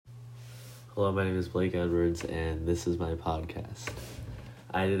Hello, my name is Blake Edwards, and this is my podcast.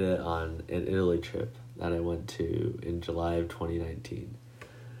 I did it on an Italy trip that I went to in July of 2019.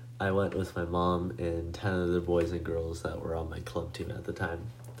 I went with my mom and 10 other boys and girls that were on my club team at the time.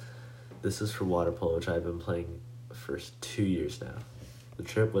 This is for water polo, which I've been playing for 2 years now. The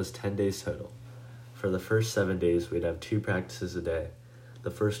trip was 10 days total. For the first 7 days, we'd have 2 practices a day.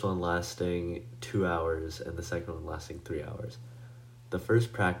 The first one lasting 2 hours and the second one lasting 3 hours. The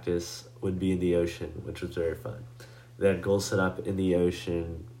first practice would be in the ocean, which was very fun. They had goals set up in the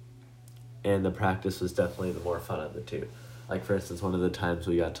ocean, and the practice was definitely the more fun of the two. Like, for instance, one of the times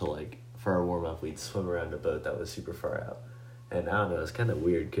we got to, for our warm-up, we'd swim around a boat that was super far out. And I don't know, it was kind of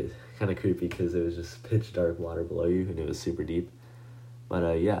weird, kind of creepy, because it was just pitch dark water below you, and it was super deep.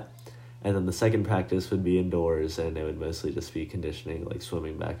 But, yeah. And then the second practice would be indoors, and it would mostly just be conditioning, like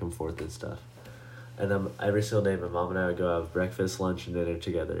swimming back and forth and stuff. And then every single day, my mom and I would go have breakfast, lunch, and dinner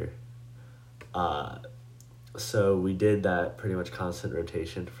together. So we did that pretty much constant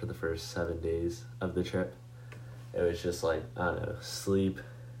rotation for the first 7 days of the trip. It was just sleep,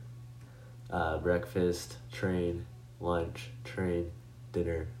 breakfast, train, lunch, train,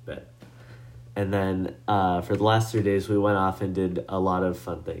 dinner, bed. And then for the last 3 days, we went off and did a lot of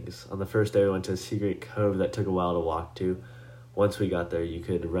fun things. On the first day, we went to a secret cove that took a while to walk to. Once we got there, you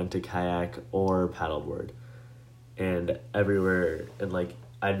could rent a kayak or paddleboard. And everywhere, and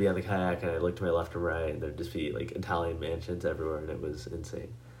I'd be on the kayak and I looked to my left and right, and there'd just be Italian mansions everywhere, and it was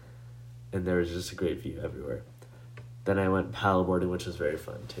insane. And there was just a great view everywhere. Then I went paddleboarding, which was very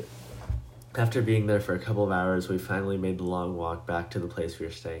fun too. After being there for a couple of hours, we finally made the long walk back to the place we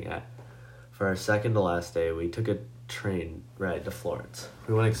were staying at. For our second to last day, we took a train ride to Florence.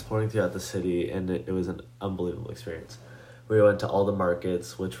 We went exploring throughout the city, and it was an unbelievable experience. We went to all the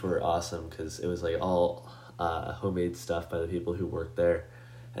markets, which were awesome because it was all homemade stuff by the people who worked there,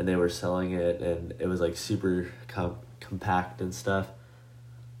 and they were selling it, and it was super compact and stuff.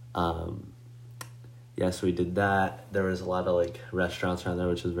 So we did that. There was a lot of restaurants around there,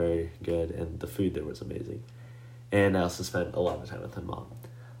 which was very good, and the food there was amazing. And I also spent a lot of time with my mom.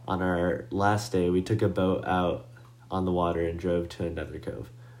 On our last day, we took a boat out on the water and drove to another cove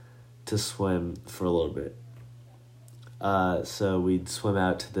to swim for a little bit. So we'd swim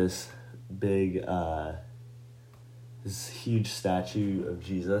out to this big, this huge statue of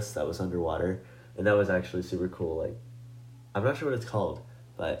Jesus that was underwater, and that was actually super cool. I'm not sure what it's called,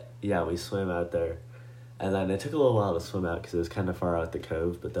 but yeah, we swam out there, and then it took a little while to swim out because it was kind of far out the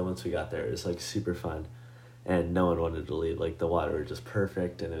cove, but then once we got there, it was super fun, and no one wanted to leave. The water was just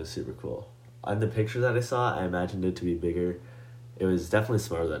perfect, and it was super cool. On the picture that I saw, I imagined it to be bigger. It was definitely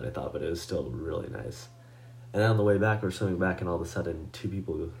smaller than I thought, but it was still really nice. And then on the way back, we're swimming back, and all of a sudden, 2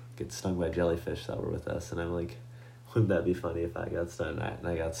 people get stung by jellyfish that were with us. And I'm wouldn't that be funny if I got stung? And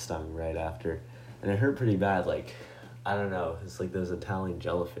I got stung right after. And it hurt pretty bad. I don't know. It's those Italian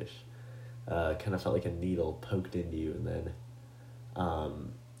jellyfish. Kind of felt like a needle poked into you, and then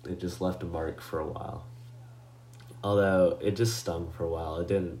it just left a mark for a while. Although it just stung for a while. It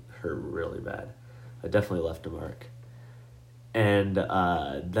didn't hurt really bad. It definitely left a mark. And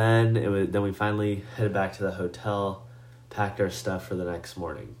then we finally headed back to the hotel, packed our stuff for the next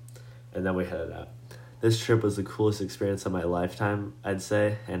morning, and then we headed out. This trip was the coolest experience of my lifetime, I'd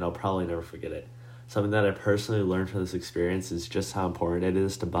say, and I'll probably never forget it. Something that I personally learned from this experience is just how important it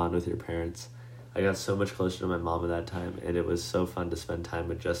is to bond with your parents. I got so much closer to my mom at that time, and it was so fun to spend time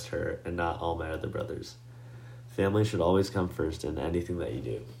with just her and not all my other brothers. Family should always come first in anything that you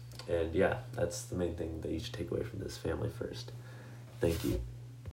do. And yeah, that's the main thing that you should take away from this: family first. Thank you.